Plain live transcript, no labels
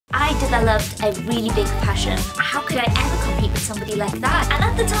I developed a really big passion. How could I ever compete with somebody like that? And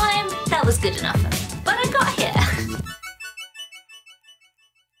at the time, that was good enough for me. But I got here.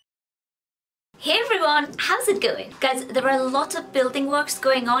 Hey everyone, how's it going? Guys, there are a lot of building works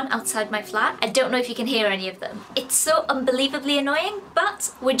going on outside my flat. I don't know if you can hear any of them. It's so unbelievably annoying,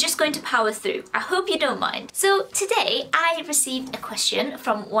 but we're just going to power through. I hope you don't mind. So today I received a question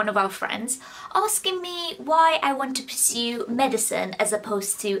from one of our friends asking me why I want to pursue medicine as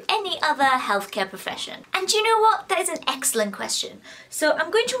opposed to any other healthcare profession. And you know what? That is an excellent question. So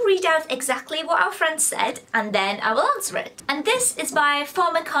I'm going to read out exactly what our friend said and then I will answer it. And this is by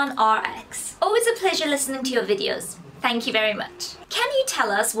Pharmacon RX. Always a pleasure listening to your videos. Thank you very much. Can you tell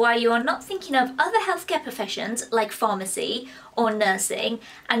us why you are not thinking of other healthcare professions like pharmacy or nursing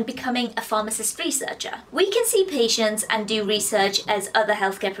and becoming a pharmacist researcher? We can see patients and do research as other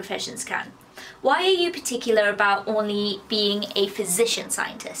healthcare professions can. Why are you particular about only being a physician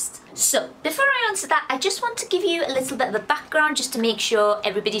scientist? So, before I answer that, I just want to give you a little bit of a background just to make sure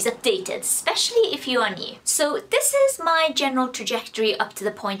everybody's updated, especially if you are new. So, this is my general trajectory up to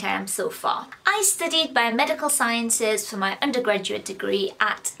the point I am so far. I studied biomedical sciences for my undergraduate degree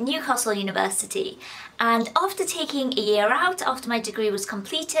at Newcastle University, and after taking a year out after my degree was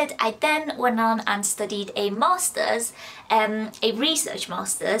completed, I then went on and studied a master's, a research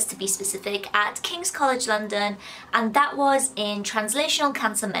master's to be specific, at King's College London, and that was in translational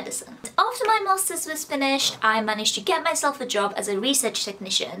cancer medicine. After my master's was finished, I managed to get myself a job as a research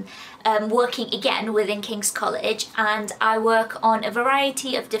technician, working again within King's College, and I work on a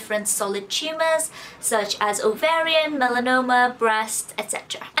variety of different solid tumours such as ovarian, melanoma, breast,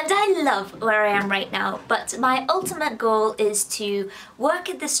 etc. And I love where I am right now, but my ultimate goal is to work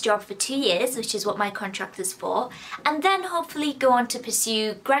at this job for 2 years, which is what my contract is for, and then hopefully go on to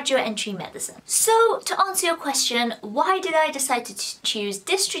pursue graduate entry medicine. So to answer your question, why did I decide to choose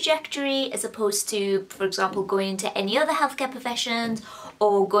this trajectory as opposed to, for example, going into any other healthcare professions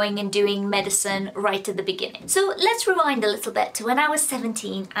or going and doing medicine right at the beginning? So let's rewind a little bit to when I was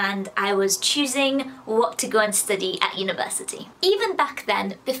 17 and I was choosing what to go and study at university. Even back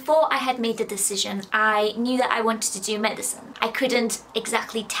then, before I had made the decision, I knew that I wanted to do medicine. I couldn't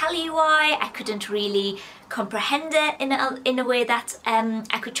exactly tell you why, I couldn't really comprehend it in a way that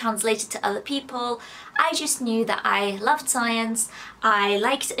I could translate it to other people. I just knew that I loved science, I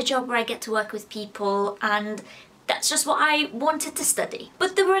liked a job where I get to work with people, and that's just what I wanted to study.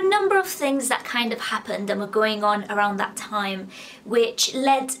 But there were a number of things that kind of happened and were going on around that time which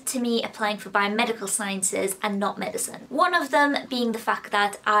led to me applying for biomedical sciences and not medicine. One of them being the fact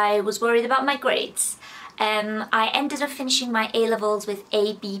that I was worried about my grades. I ended up finishing my A-levels with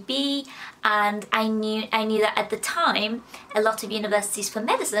ABB, and I knew that at the time a lot of universities for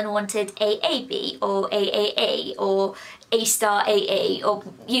medicine wanted AAB or AAA or A-star AA, or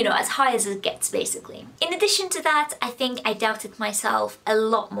you know, as high as it gets basically. In addition to that, I think I doubted myself a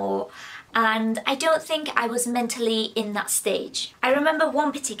lot more, and I don't think I was mentally in that stage. I remember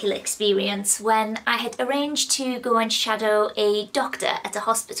one particular experience when I had arranged to go and shadow a doctor at a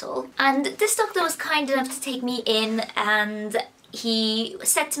hospital, and this doctor was kind enough to take me in, and he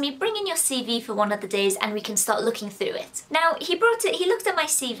said to me, bring in your CV for one of the days and we can start looking through it. Now, he looked at my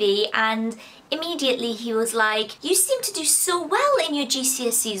CV and immediately he was like, you seem to do so well in your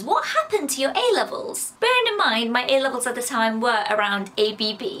GCSEs, what happened to your A-levels? Bearing in mind, my A-levels at the time were around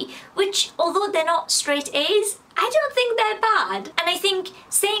ABB, which, although they're not straight A's, I don't think they're bad. And I think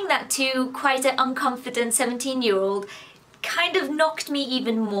saying that to quite an unconfident 17-year-old kind of knocked me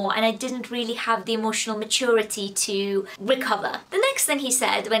even more, and I didn't really have the emotional maturity to recover. The next thing he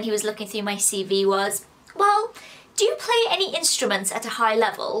said when he was looking through my CV was, well, do you play any instruments at a high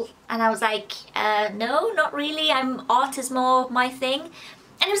level? And I was like, no, not really, art is more my thing.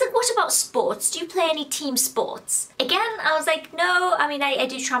 And he was like, what about sports? Do you play any team sports? Again, I was like, no, I mean, I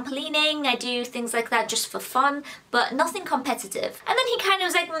do trampolining, I do things like that just for fun, but nothing competitive. And then he kind of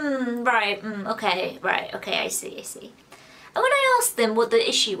was like, okay, I see. And when I asked him what the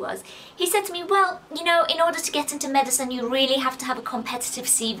issue was, he said to me, well, you know, in order to get into medicine, you really have to have a competitive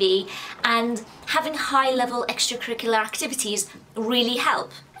CV, and having high-level extracurricular activities really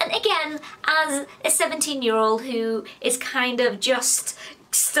help. And again, as a 17-year-old who is kind of just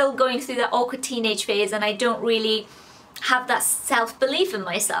still going through that awkward teenage phase, and I don't really have that self-belief in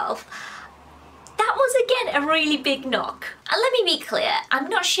myself, that was again a really big knock. And let me be clear, I'm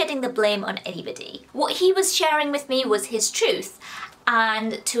not shedding the blame on anybody. What he was sharing with me was his truth.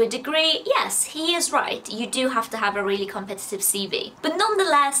 And to a degree, yes, he is right. You do have to have a really competitive CV. But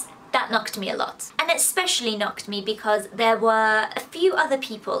nonetheless, That knocked me a lot. And it especially knocked me because there were a few other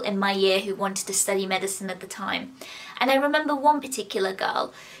people in my year who wanted to study medicine at the time. And I remember one particular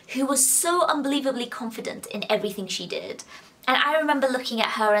girl who was so unbelievably confident in everything she did. And I remember looking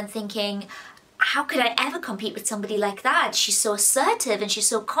at her and thinking, how could I ever compete with somebody like that? She's so assertive and she's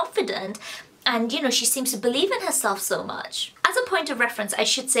so confident. And, you know, she seems to believe in herself so much. As a point of reference, I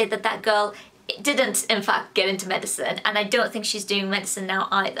should say that that girl didn't, in fact, get into medicine, and I don't think she's doing medicine now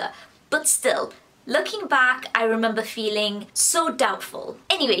either. But still, looking back, I remember feeling so doubtful.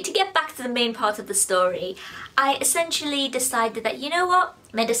 Anyway, to get back to the main part of the story, I essentially decided that, you know what,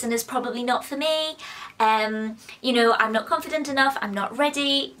 medicine is probably not for me. You know, I'm not confident enough, I'm not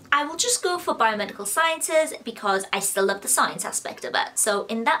ready. I will just go for biomedical sciences because I still love the science aspect of it. So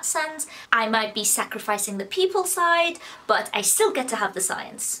in that sense, I might be sacrificing the people side, but I still get to have the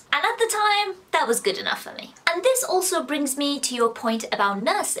science. And at the time, that was good enough for me. And this also brings me to your point about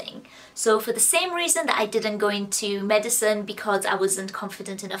nursing. So for the same reason that I didn't go into medicine because I wasn't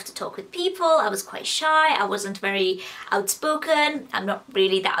confident enough to talk with people, I was quite shy, I wasn't very outspoken. I'm not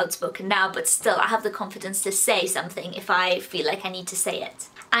really that outspoken now, but still I have the confidence to say something if I feel like I need to say it.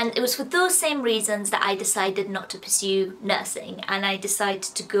 And it was for those same reasons that I decided not to pursue nursing, and I decided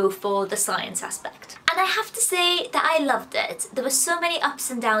to go for the science aspect. And I have to say that I loved it. There were so many ups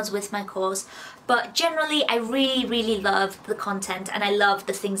and downs with my course, but generally I really loved the content and I loved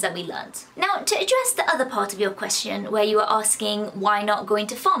the things that we learned. Now, to address the other part of your question where you were asking why not go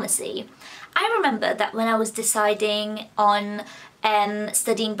into pharmacy, I remember that when I was deciding on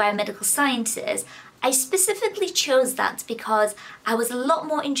studying biomedical sciences, I specifically chose that because I was a lot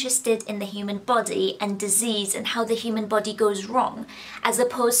more interested in the human body and disease and how the human body goes wrong, as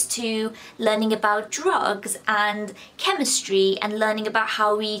opposed to learning about drugs and chemistry and learning about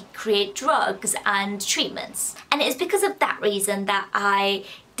how we create drugs and treatments. And it is because of that reason that I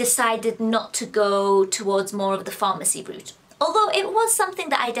decided not to go towards more of the pharmacy route. Although it was something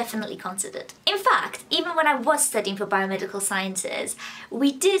that I definitely considered. In fact, even when I was studying for biomedical sciences,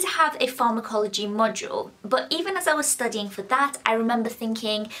 we did have a pharmacology module, but even as I was studying for that, I remember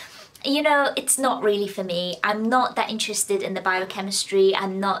thinking, you know, it's not really for me. I'm not that interested in the biochemistry,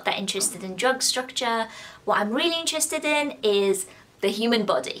 I'm not that interested in drug structure. What I'm really interested in is the human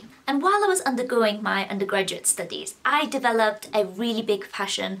body. And while I was undergoing my undergraduate studies, I developed a really big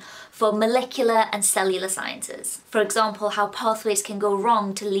passion for molecular and cellular sciences. For example, how pathways can go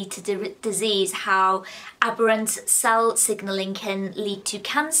wrong to lead to disease, how aberrant cell signaling can lead to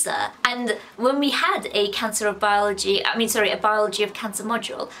cancer. And when we had a a biology of cancer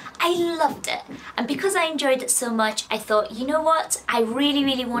module, I loved it. And because I enjoyed it so much, I thought, you know what, I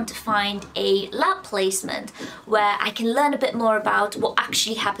really want to find a lab placement where I can learn a bit more about what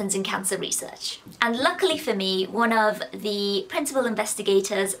actually happens in cancer research. And luckily for me, one of the principal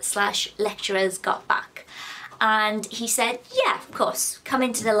investigators / lecturers got back. And he said, yeah, of course, come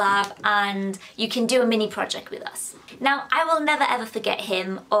into the lab and you can do a mini project with us. Now, I will never ever forget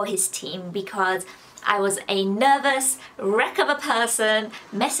him or his team because I was a nervous wreck of a person,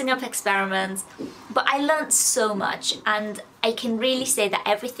 messing up experiments, but I learned so much, and I can really say that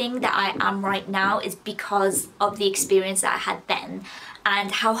everything that I am right now is because of the experience that I had then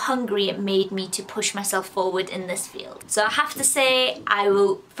and how hungry it made me to push myself forward in this field. So I have to say, I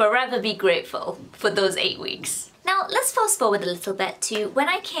will forever be grateful for those 8 weeks. Now, let's fast forward a little bit to when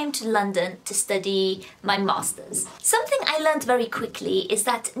I came to London to study my master's. Something I learned very quickly is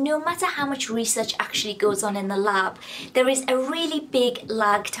that no matter how much research actually goes on in the lab, there is a really big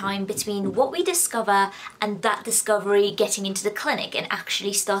lag time between what we discover and that discovery getting into the clinic and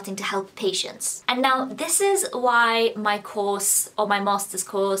actually starting to help patients. And now this is why my course, or my master's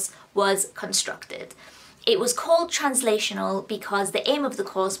course, was constructed. It was called translational because the aim of the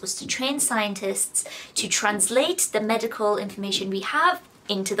course was to train scientists to translate the medical information we have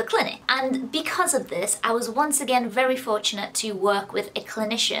into the clinic. And because of this, I was once again very fortunate to work with a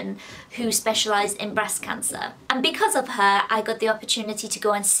clinician who specialised in breast cancer. And because of her, I got the opportunity to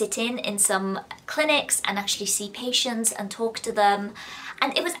go and sit in some clinics and actually see patients and talk to them.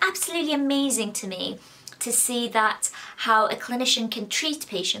 And it was absolutely amazing to me to see that how a clinician can treat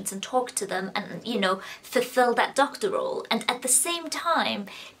patients and talk to them and, you know, fulfill that doctor role and at the same time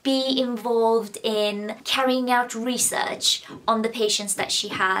be involved in carrying out research on the patients that she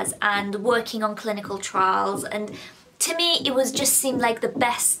has and working on clinical trials. And to me, it was just seemed like the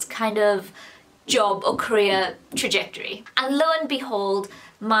best kind of job or career trajectory. And lo and behold,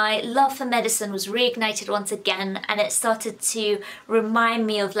 my love for medicine was reignited once again, and it started to remind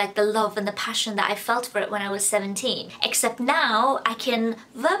me of like the love and the passion that I felt for it when I was 17. Except now I can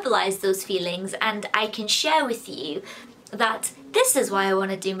verbalize those feelings and I can share with you that this is why I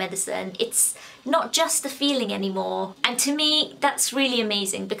want to do medicine. It's not just a feeling anymore. And to me, that's really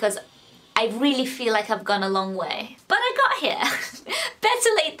amazing because I really feel like I've gone a long way. But I got here. Better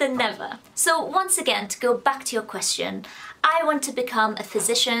late than never. So once again, to go back to your question, I want to become a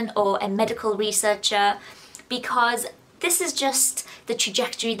physician or a medical researcher because this is just the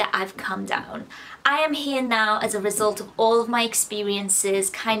trajectory that I've come down. I am here now as a result of all of my experiences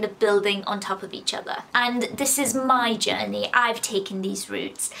kind of building on top of each other. And this is my journey. I've taken these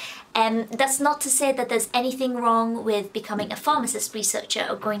routes. And that's not to say that there's anything wrong with becoming a pharmacist researcher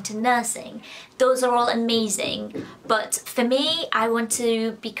or going to nursing. Those are all amazing. But for me, I want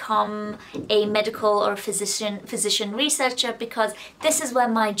to become a medical or a physician researcher because this is where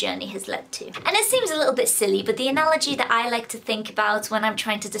my journey has led to. And it seems a little bit silly, but the analogy that I like to think about when I'm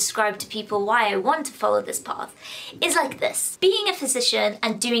trying to describe to people why I want to follow this path is like this. Being a physician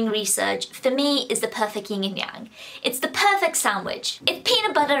and doing research, for me, is the perfect yin and yang. It's the perfect sandwich. It's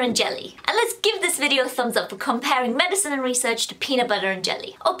peanut butter and jelly. And let's give this video a thumbs up for comparing medicine and research to peanut butter and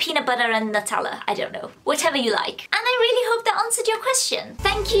jelly. Or peanut butter and Nutella, I don't know. Whatever you like. And I really hope that answered your question.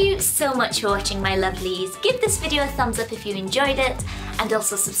 Thank you so much for watching, my lovelies. Give this video a thumbs up if you enjoyed it. And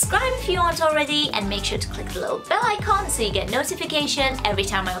also subscribe if you aren't already, and make sure to click the little bell icon so you get notification every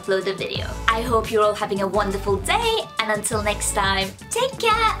time I upload a video. I hope you're all having a wonderful day, and until next time, take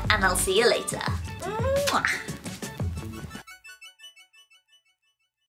care, and I'll see you later. Mwah.